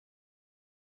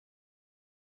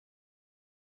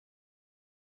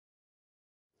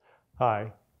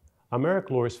Hi, I'm Eric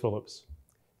Loris Phillips.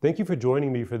 Thank you for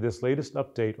joining me for this latest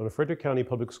update on Frederick County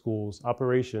Public Schools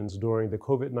operations during the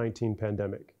COVID-19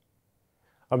 pandemic.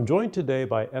 I'm joined today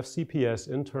by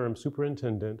FCPS Interim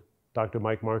Superintendent, Dr.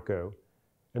 Mike Marco,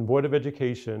 and Board of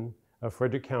Education of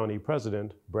Frederick County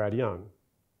President, Brad Young.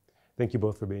 Thank you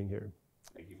both for being here.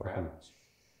 Thank you for having us.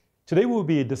 Today we'll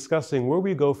be discussing where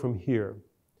we go from here.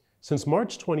 Since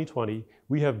March 2020,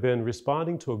 we have been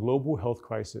responding to a global health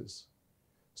crisis.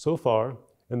 So far,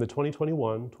 in the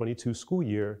 2021-22 school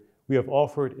year, we have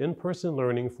offered in-person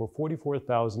learning for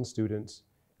 44,000 students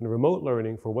and remote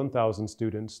learning for 1,000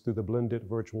 students through the blended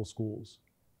virtual schools.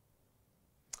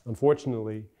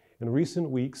 Unfortunately, in recent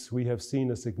weeks, we have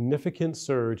seen a significant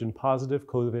surge in positive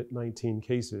COVID-19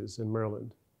 cases in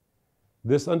Maryland.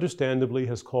 This understandably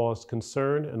has caused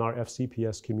concern in our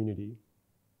FCPS community.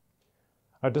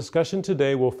 Our discussion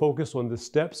today will focus on the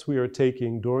steps we are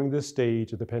taking during this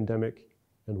stage of the pandemic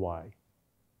and why.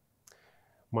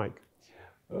 Mike,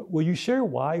 will you share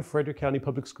why Frederick County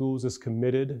Public Schools is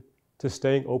committed to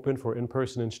staying open for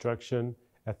in-person instruction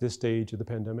at this stage of the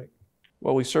pandemic?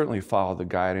 Well, we certainly follow the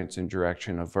guidance and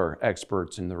direction of our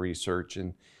experts in the research,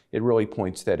 and it really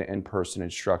points that in-person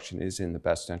instruction is in the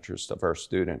best interest of our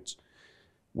students.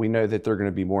 We know that they're going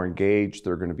to be more engaged,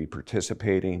 they're going to be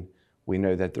participating. We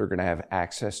know that they're going to have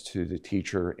access to the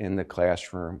teacher in the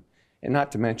classroom, and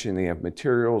not to mention they have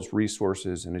materials,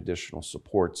 resources, and additional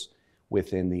supports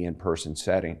within the in-person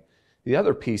setting. The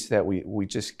other piece that we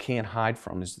just can't hide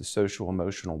from is the social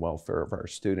emotional welfare of our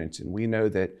students. And we know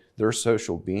that they're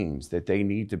social beings, that they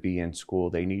need to be in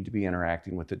school, they need to be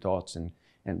interacting with adults and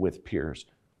with peers.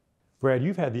 Brad,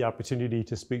 you've had the opportunity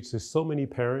to speak to so many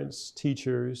parents,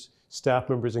 teachers, staff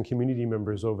members, and community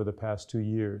members over the past 2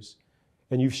 years.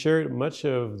 And you've shared much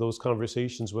of those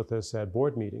conversations with us at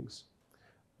board meetings.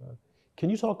 Can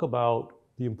you talk about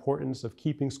the importance of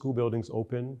keeping school buildings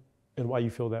open and why you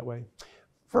feel that way?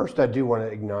 First, I do want to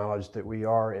acknowledge that we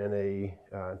are in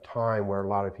a time where a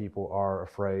lot of people are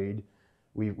afraid.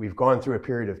 We've gone through a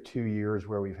period of 2 years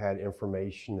where we've had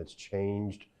information that's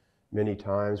changed many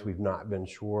times. We've not been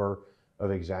sure of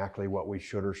exactly what we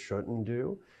should or shouldn't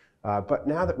do. But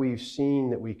now that we've seen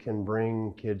that we can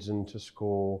bring kids into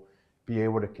school, be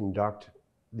able to conduct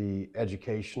the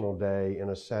educational day in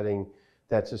a setting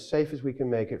that's as safe as we can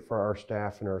make it for our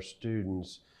staff and our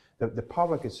students, the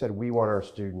public has said we want our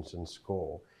students in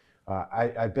school.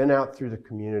 I've been out through the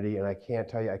community, and I can't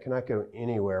tell you, I cannot go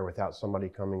anywhere without somebody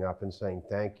coming up and saying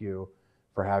thank you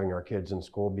for having our kids in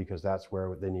school, because that's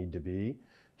where they need to be.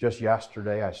 Just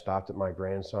yesterday, I stopped at my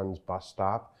grandson's bus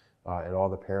stop, and all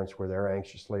the parents were there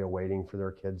anxiously awaiting for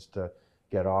their kids to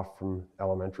get off from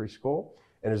elementary school.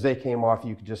 And as they came off,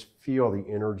 you could just feel the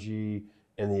energy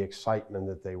and the excitement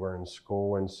that they were in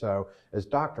school. And so, as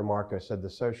Dr. Marco said, the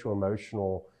social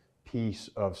emotional piece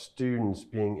of students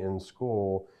being in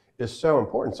school is so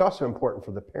important. It's also important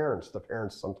for the parents. The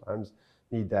parents sometimes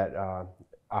need that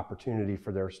opportunity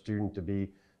for their student to be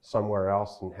somewhere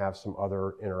else and have some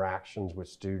other interactions with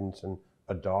students and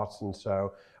adults. And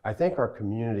so I think our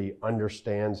community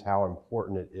understands how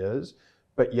important it is,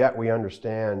 but yet we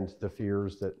understand the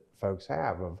fears that folks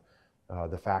have of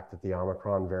the fact that the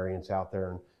Omicron variant's out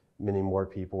there and many more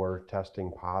people are testing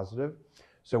positive.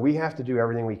 So we have to do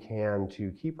everything we can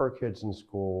to keep our kids in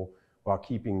school while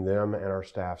keeping them and our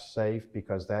staff safe,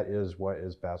 because that is what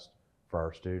is best for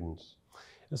our students.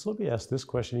 And so let me ask this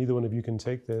question, either one of you can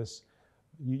take this.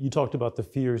 You talked about the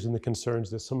fears and the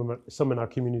concerns that some in our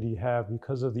community have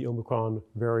because of the Omicron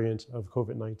variant of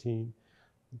COVID-19.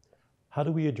 How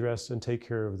do we address and take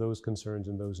care of those concerns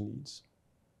and those needs?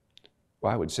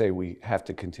 Well, I would say we have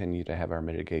to continue to have our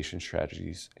mitigation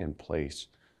strategies in place,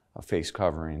 face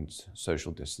coverings,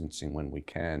 social distancing when we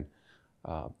can,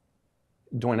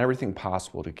 doing everything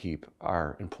possible to keep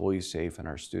our employees safe and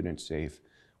our students safe.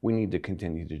 We need to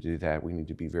continue to do that. We need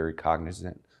to be very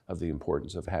cognizant of the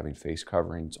importance of having face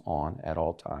coverings on at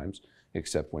all times,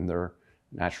 except when they're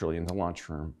naturally in the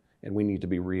lunchroom, and we need to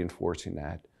be reinforcing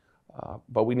that.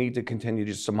 But we need to continue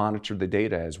just to monitor the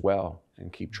data as well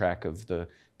and keep track of the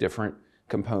different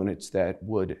components that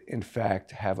would, in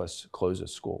fact, have us close a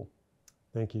school.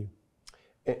 Thank you.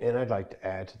 And I'd like to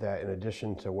add to that, in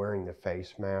addition to wearing the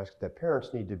face mask, that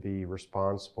parents need to be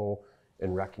responsible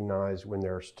and recognize when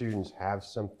their students have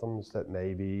symptoms that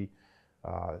may be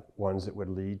ones that would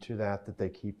lead to that they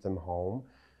keep them home.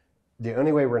 The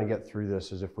only way we're going to get through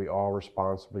this is if we all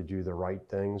responsibly do the right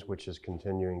things, which is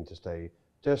continuing to stay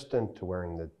distant, to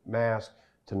wearing the mask,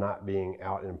 to not being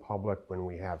out in public when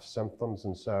we have symptoms.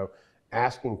 And so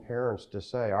asking parents to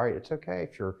say, all right, it's okay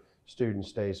if your student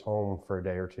stays home for a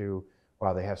day or two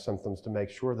while they have symptoms to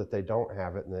make sure that they don't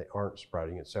have it and they aren't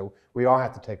spreading it. So we all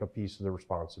have to take a piece of the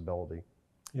responsibility.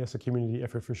 Yes, a community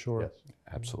effort for sure. Yes.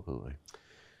 Absolutely.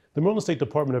 The Maryland State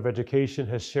Department of Education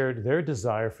has shared their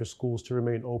desire for schools to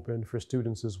remain open for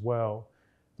students as well.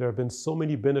 There have been so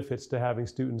many benefits to having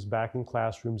students back in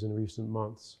classrooms in recent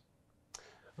months.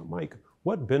 Mike,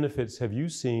 what benefits have you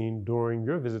seen during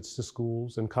your visits to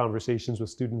schools and conversations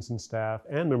with students and staff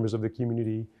and members of the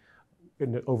community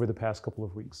over the past couple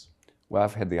of weeks? Well,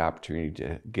 I've had the opportunity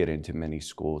to get into many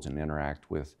schools and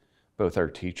interact with both our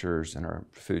teachers and our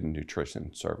food and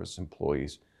nutrition service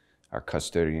employees, our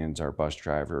custodians, our bus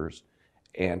drivers.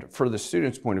 And for the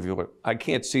students' point of view, I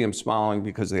can't see them smiling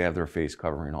because they have their face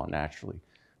covering on naturally,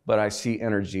 but I see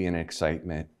energy and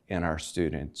excitement in our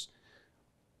students.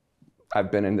 I've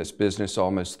been in this business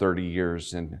almost 30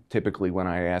 years, and typically when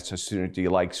I ask a student, do you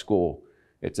like school?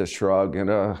 It's a shrug and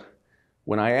a...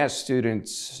 When I ask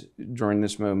students during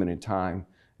this moment in time,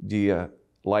 do you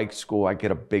like school? I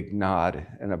get a big nod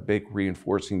and a big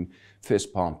reinforcing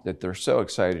fist pump that they're so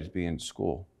excited to be in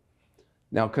school.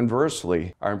 Now,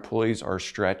 conversely, our employees are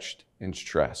stretched and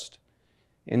stressed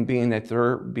in being that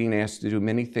they're being asked to do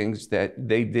many things that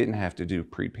they didn't have to do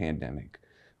pre-pandemic.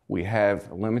 We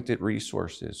have limited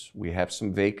resources, we have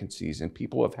some vacancies, and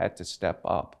people have had to step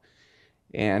up.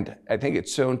 And I think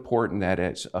it's so important that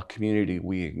as a community,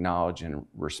 we acknowledge and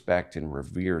respect and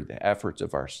revere the efforts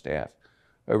of our staff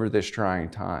over this trying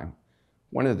time.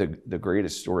 One of the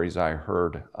greatest stories I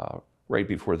heard right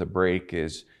before the break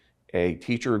is a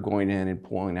teacher going in and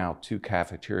pulling out 2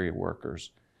 cafeteria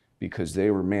workers because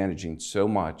they were managing so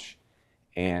much,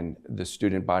 and the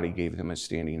student body gave them a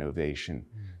standing ovation.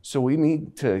 So we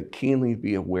need to keenly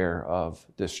be aware of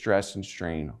the stress and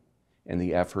strain and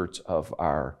the efforts of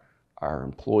our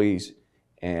employees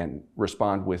and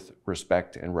respond with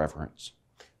respect and reverence.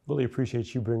 Really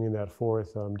appreciate you bringing that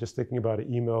forth. Just thinking about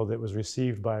an email that was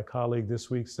received by a colleague this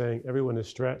week saying everyone is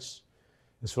stretched.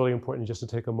 It's really important just to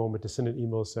take a moment to send an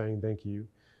email saying thank you.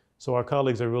 So our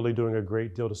colleagues are really doing a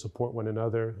great deal to support one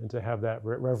another, and to have that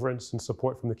reverence and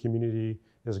support from the community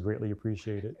is greatly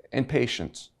appreciated. And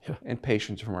patience, and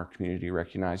patience from our community,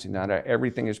 recognizing not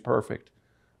everything is perfect.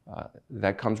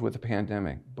 That comes with the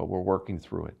pandemic, but we're working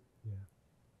through it.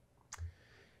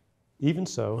 Even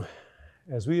so,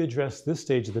 as we address this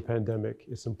stage of the pandemic,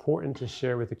 it's important to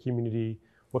share with the community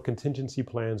what contingency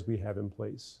plans we have in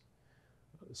place.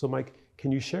 So Mike,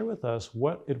 can you share with us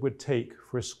what it would take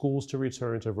for schools to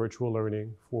return to virtual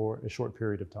learning for a short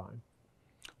period of time?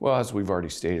 Well, as we've already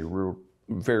stated, we're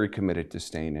very committed to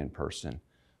staying in person,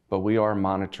 but we are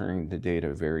monitoring the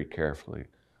data very carefully.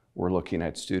 We're looking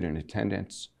at student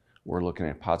attendance, we're looking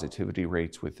at positivity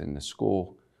rates within the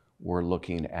school, we're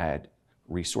looking at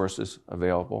resources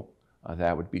available.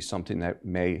 That would be something that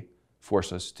may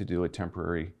force us to do a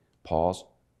temporary pause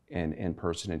in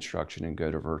in-person instruction and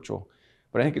go to virtual.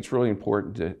 But I think it's really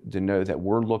important to know that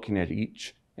we're looking at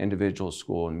each individual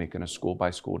school and making a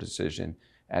school-by-school decision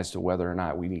as to whether or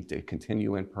not we need to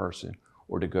continue in person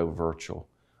or to go virtual.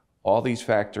 All these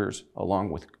factors, along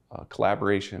with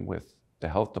collaboration with the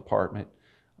health department,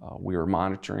 we are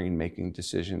monitoring, making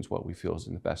decisions what we feel is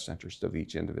in the best interest of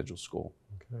each individual school.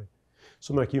 Okay.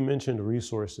 So Mike, you mentioned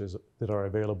resources that are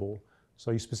available.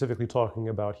 So are you specifically talking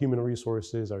about human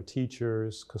resources, our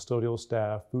teachers, custodial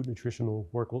staff, food nutritional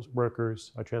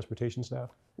workers, our transportation staff?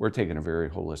 We're taking a very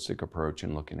holistic approach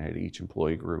and looking at each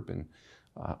employee group and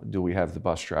do we have the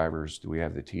bus drivers? Do we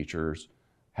have the teachers?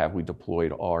 Have we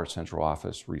deployed all our central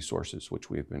office resources, which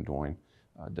we have been doing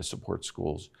to support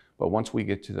schools? But once we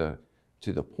get to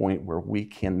the point where we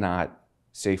cannot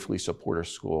safely support a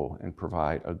school and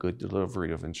provide a good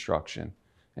delivery of instruction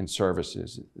and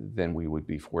services, then we would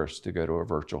be forced to go to a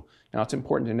virtual. Now, it's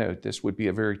important to note this would be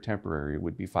a very temporary, it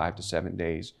would be 5 to 7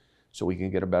 days, so we can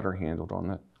get a better handle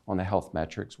on the health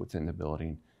metrics within the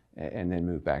building and then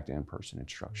move back to in-person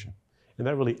instruction. And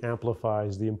that really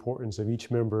amplifies the importance of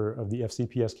each member of the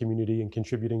FCPS community in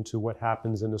contributing to what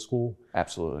happens in the school.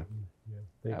 Absolutely. Yeah,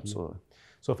 thank Absolutely. you.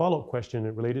 So a follow-up question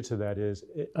related to that is,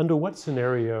 under what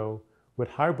scenario would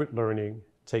hybrid learning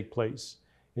take place?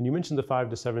 And you mentioned the 5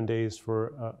 to 7 days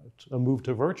for a move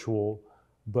to virtual,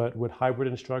 but would hybrid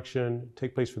instruction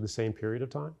take place for the same period of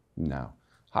time? No.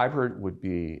 Hybrid would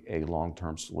be a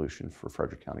long-term solution for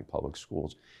Frederick County Public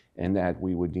Schools, in that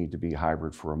we would need to be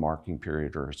hybrid for a marking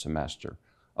period or a semester.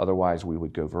 Otherwise, we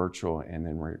would go virtual and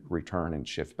then return and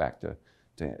shift back to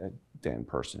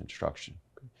in-person instruction.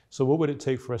 So what would it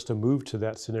take for us to move to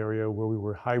that scenario where we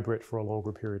were hybrid for a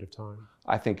longer period of time?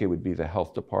 I think it would be the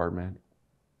health department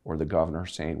or the governor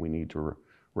saying we need to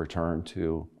return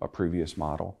to a previous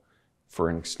model for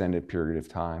an extended period of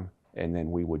time, and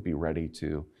then we would be ready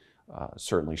to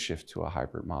certainly shift to a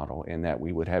hybrid model, in that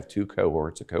we would have two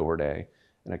cohorts, a cohort A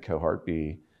and a cohort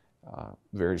B,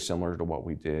 very similar to what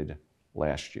we did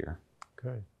last year.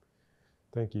 Okay,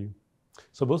 thank you.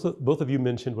 So both of you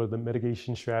mentioned one of the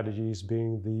mitigation strategies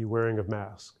being the wearing of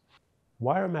masks.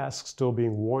 Why are masks still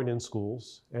being worn in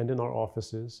schools and in our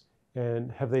offices,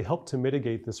 and have they helped to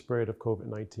mitigate the spread of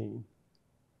COVID-19?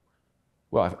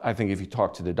 Well, I think if you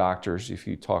talk to the doctors, if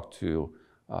you talk to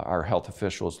our health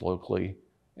officials locally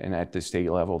and at the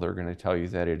state level, they're going to tell you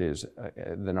that it is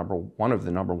one of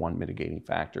the number one mitigating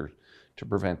factors to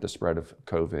prevent the spread of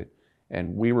COVID.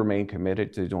 And we remain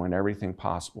committed to doing everything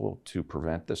possible to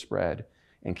prevent the spread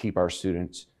and keep our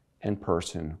students in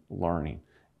person learning.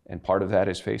 And part of that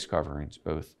is face coverings,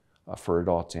 both for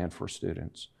adults and for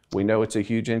students. We know it's a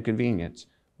huge inconvenience,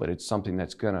 but it's something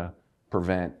that's going to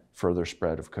prevent further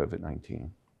spread of COVID-19.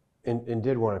 And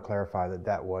did want to clarify that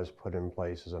that was put in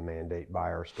place as a mandate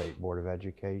by our State Board of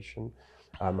Education.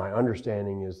 My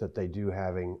understanding is that they do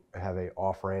have a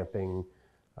off-ramping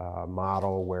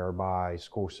model whereby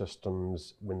school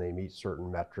systems, when they meet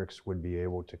certain metrics, would be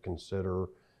able to consider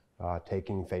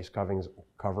taking face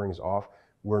coverings off.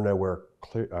 We're nowhere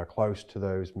close to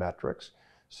those metrics.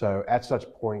 So at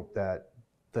such point that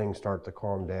things start to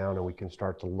calm down and we can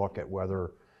start to look at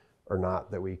whether or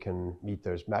not that we can meet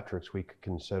those metrics, we could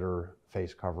consider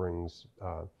face coverings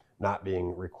not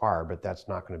being required, but that's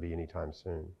not going to be anytime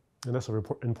soon. And that's an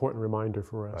important reminder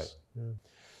for us. Right. Yeah.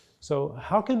 So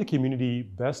how can the community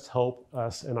best help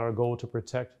us in our goal to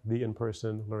protect the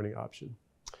in-person learning option?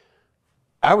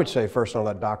 I would say first I'll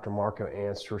let Dr. Marco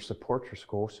answer, support your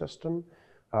school system.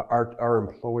 Our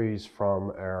employees,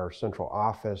 from our central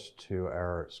office to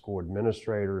our school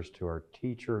administrators, to our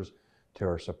teachers, to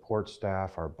our support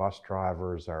staff, our bus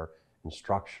drivers, our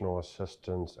instructional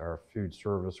assistants, our food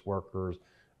service workers,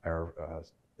 our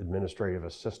administrative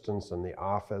assistants in the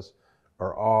office,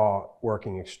 are all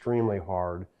working extremely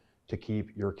hard to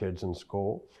keep your kids in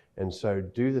school. And so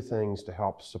do the things to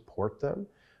help support them,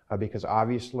 because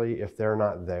obviously if they're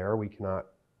not there, we cannot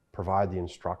provide the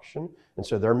instruction. And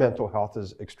so their mental health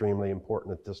is extremely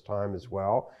important at this time as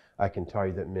well. I can tell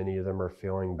you that many of them are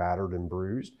feeling battered and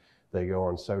bruised. They go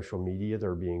on social media,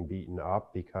 they're being beaten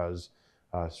up because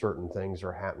certain things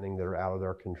are happening that are out of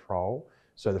their control.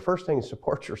 So the first thing is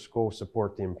support your school,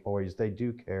 support the employees. They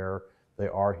do care, they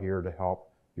are here to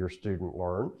help your student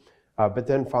learn. But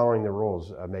then following the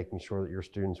rules, making sure that your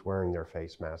student's wearing their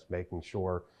face mask, making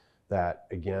sure that,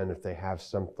 again, if they have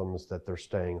symptoms, that they're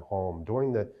staying home,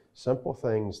 doing the simple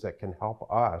things that can help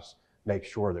us make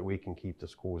sure that we can keep the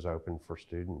schools open for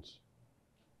students.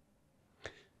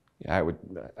 Yeah,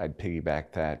 I'd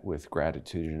piggyback that with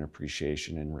gratitude and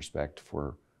appreciation and respect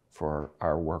for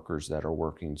our workers that are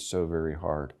working so very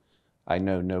hard. I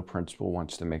know no principal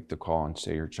wants to make the call and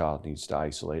say your child needs to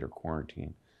isolate or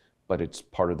quarantine, but it's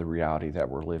part of the reality that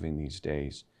we're living these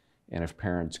days. And if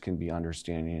parents can be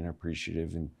understanding and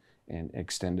appreciative and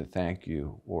extend a thank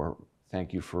you, or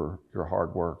thank you for your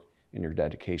hard work and your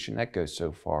dedication, that goes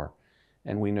so far.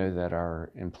 And we know that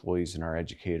our employees and our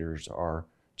educators are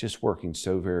just working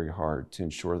so very hard to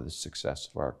ensure the success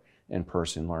of our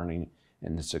in-person learning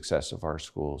and the success of our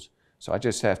schools. So I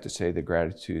just have to say the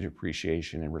gratitude,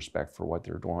 appreciation, and respect for what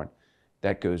they're doing,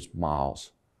 that goes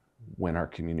miles when our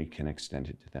community can extend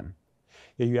it to them.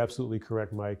 Yeah, you're absolutely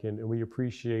correct, Mike, and we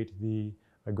appreciate the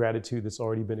gratitude that's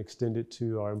already been extended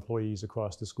to our employees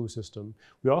across the school system.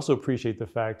 We also appreciate the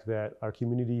fact that our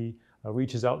community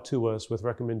reaches out to us with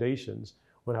recommendations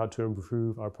on how to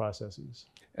improve our processes.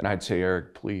 And I'd say,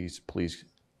 Eric, please,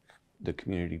 the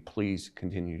community, please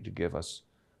continue to give us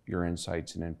your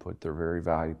insights and input. They're very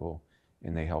valuable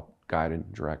and they help guide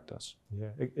and direct us. Yeah,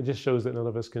 it just shows that none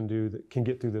of us can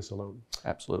get through this alone.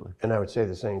 Absolutely. And I would say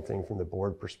the same thing from the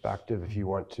board perspective. If you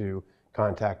want to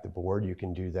contact the board, you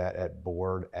can do that at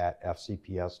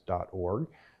board@fcps.org.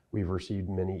 We've received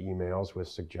many emails with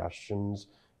suggestions,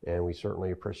 and we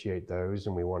certainly appreciate those,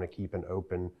 and we want to keep an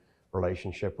open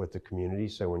relationship with the community.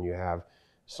 So when you have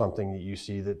something that you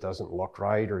see that doesn't look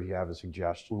right, or you have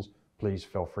suggestions, please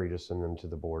feel free to send them to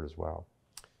the board as well.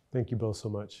 Thank you both so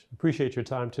much. Appreciate your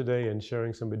time today and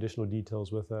sharing some additional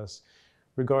details with us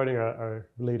regarding our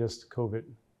latest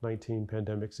COVID-19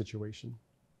 pandemic situation.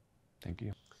 Thank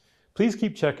you. Please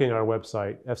keep checking our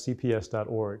website,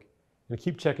 fcps.org, and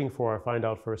keep checking for our Find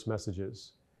Out First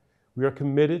messages. We are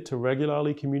committed to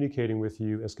regularly communicating with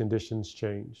you as conditions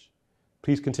change.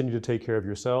 Please continue to take care of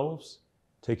yourselves,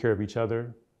 take care of each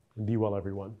other, and be well,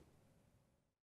 everyone.